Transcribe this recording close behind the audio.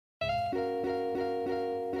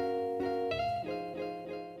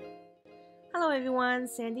everyone,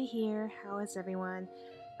 Sandy here. How is everyone?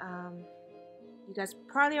 You guys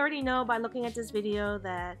probably already know by looking at this video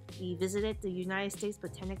that we visited the United States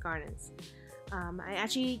Botanic Gardens. I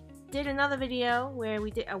actually did another video where we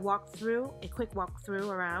did a quick walkthrough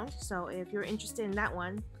around. So if you're interested in that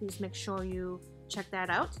one, please make sure you check that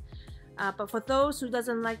out. But for those who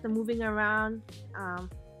doesn't like the moving around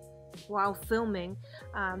while filming,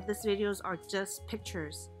 these videos are just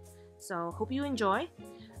pictures. So hope you enjoy.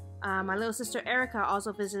 My little sister Erica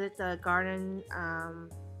also visited the garden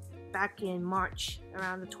back in March,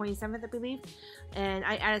 around the 27th I believe, and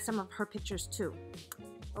I added some of her pictures too.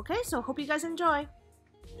 Okay, so hope you guys enjoy.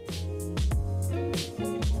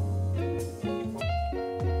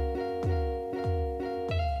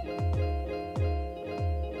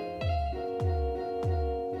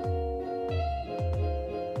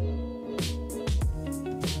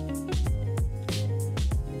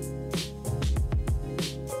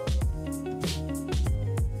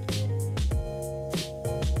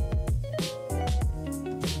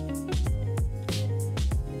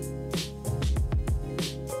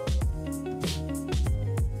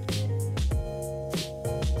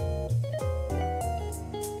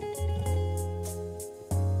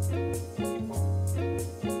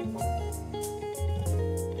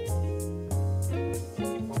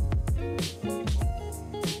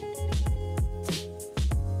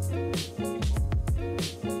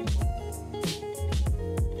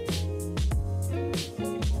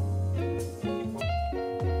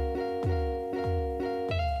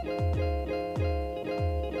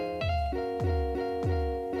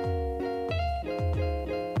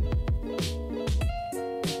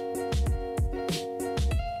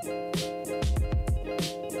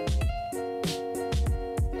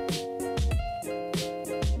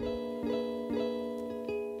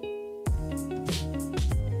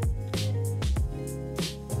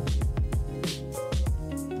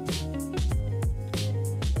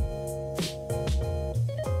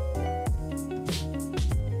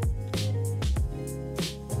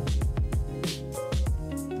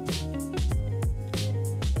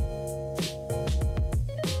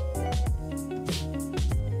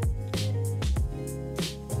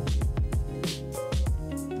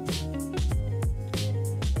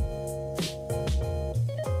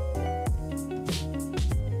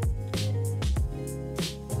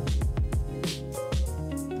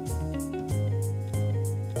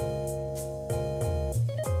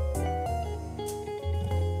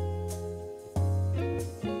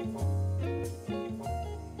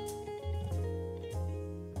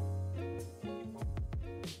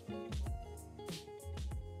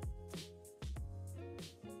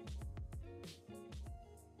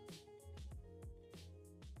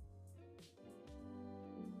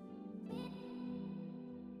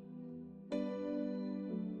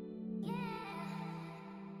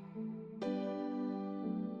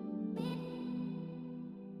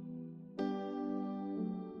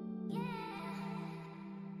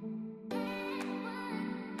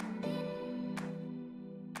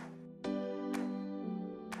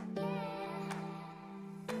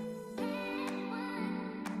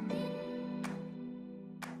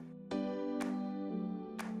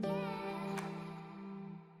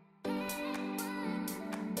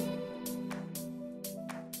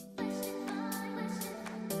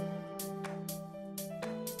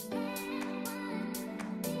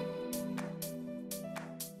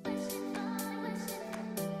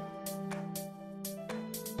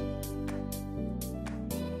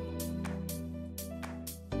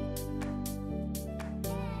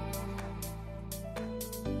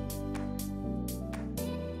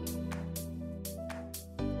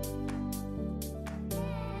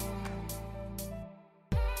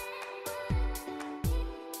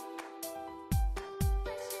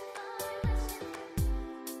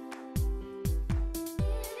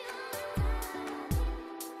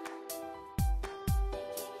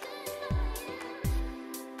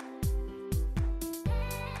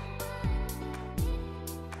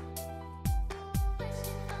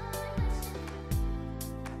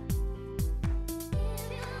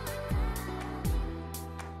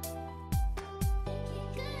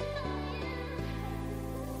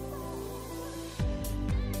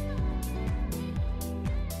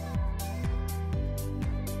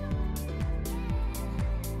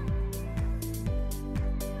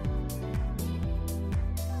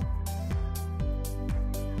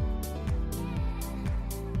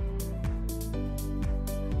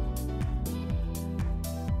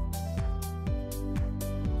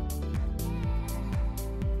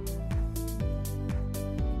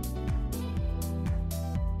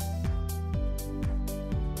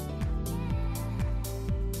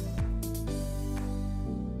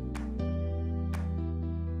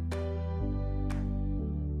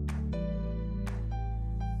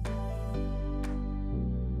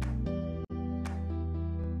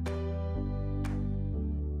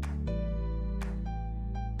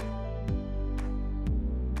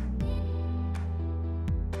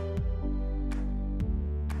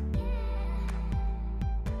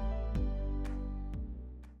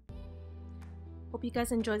 Hope you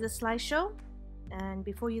guys enjoyed the slideshow. And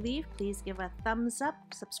before you leave, please give a thumbs up,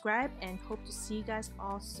 subscribe, and hope to see you guys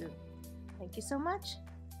all soon. Thank you so much.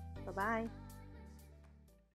 Bye-bye.